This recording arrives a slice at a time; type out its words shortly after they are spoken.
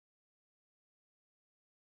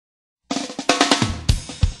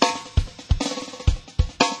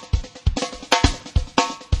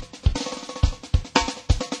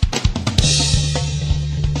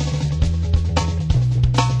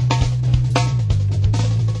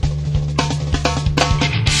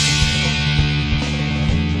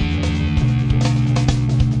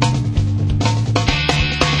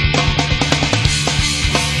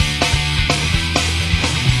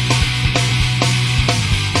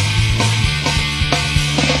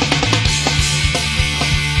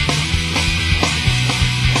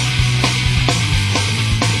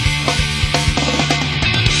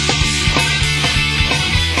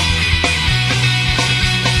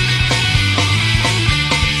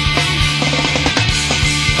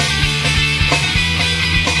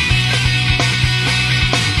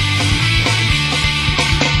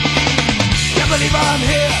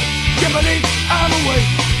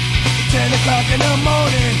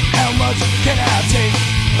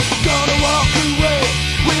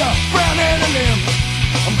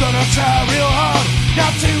try real hard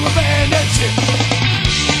not to abandon ship.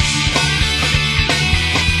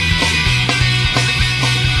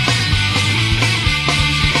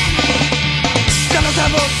 Down the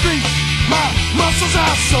Temple Street, my muscles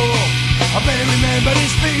are sore. I barely remember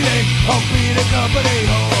this feeling of being a company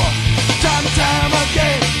whore. Time and time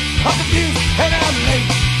again, I'm confused and I'm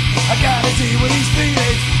late. I gotta deal with these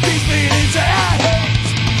feelings that I hate.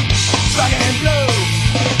 Rock and blow,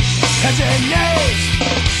 heads and knees,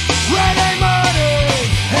 Friday morning,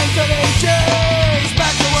 and today days.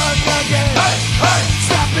 Back to work again, hey, hey.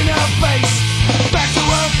 Slap in the face. Back to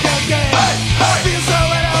work again, hey, hey. Feel so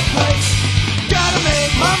out of place. Gotta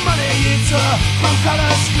make my money, it's a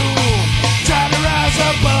blue-collar school. Try to rise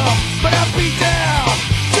above, but I beat down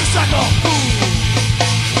just like a fool.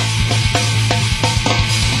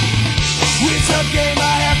 It's a game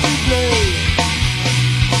I have to play.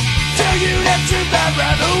 Tell you the truth, I'd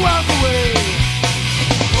rather walk away.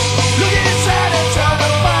 Look inside and try to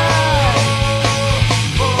find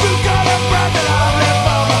blue-collar pride that I left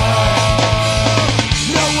behind.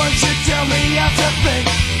 No one should tell me how to think.